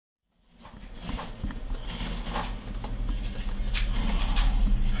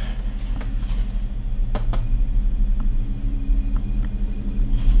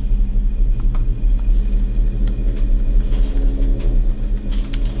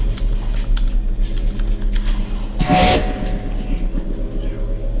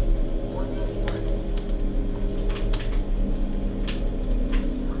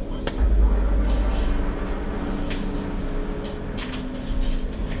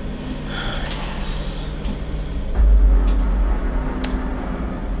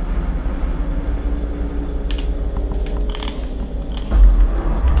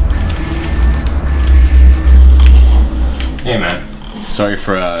Sorry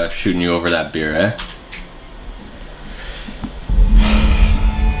for shooting you over that beer, eh?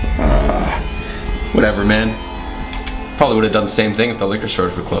 Whatever, man. Probably would have done the same thing if the liquor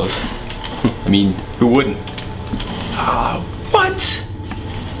stores were closed. I mean, who wouldn't? What?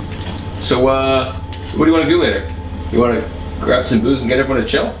 So, what do you want to do later? You want to grab some booze and get everyone to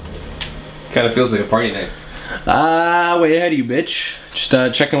chill? Kind of feels like a party night. Way ahead of you, bitch. Just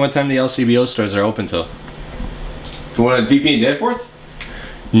checking what time the LCBO stores are open till. You want a VP in Danforth?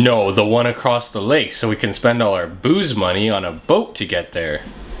 No, the one across the lake, so we can spend all our booze money on a boat to get there.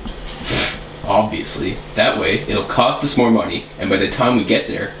 Obviously. That way, it'll cost us more money, and by the time we get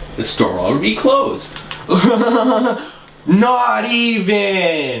there, the store will already be closed. Not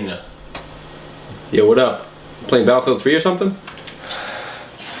even! Yo, what up? Playing Battlefield 3 or something?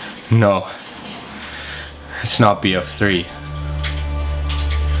 No. It's not BF3.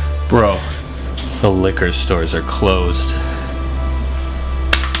 Bro, the liquor stores are closed.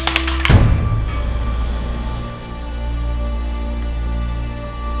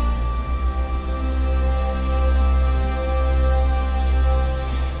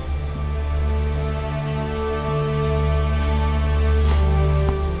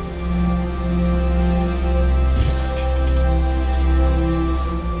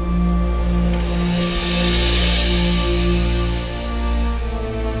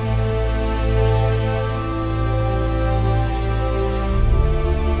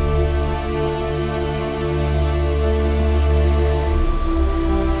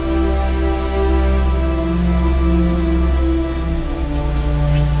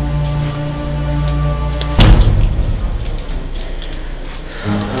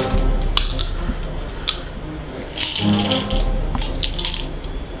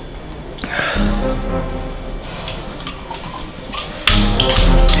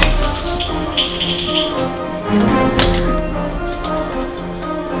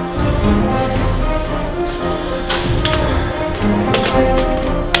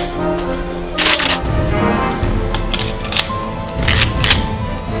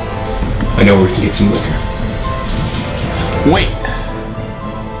 I know where we can get some liquor. Wait!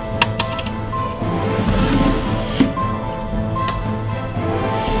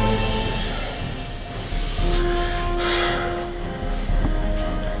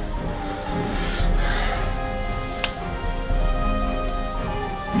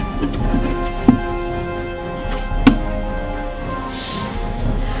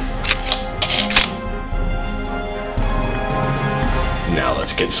 Now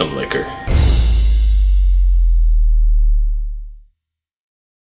let's get some liquor.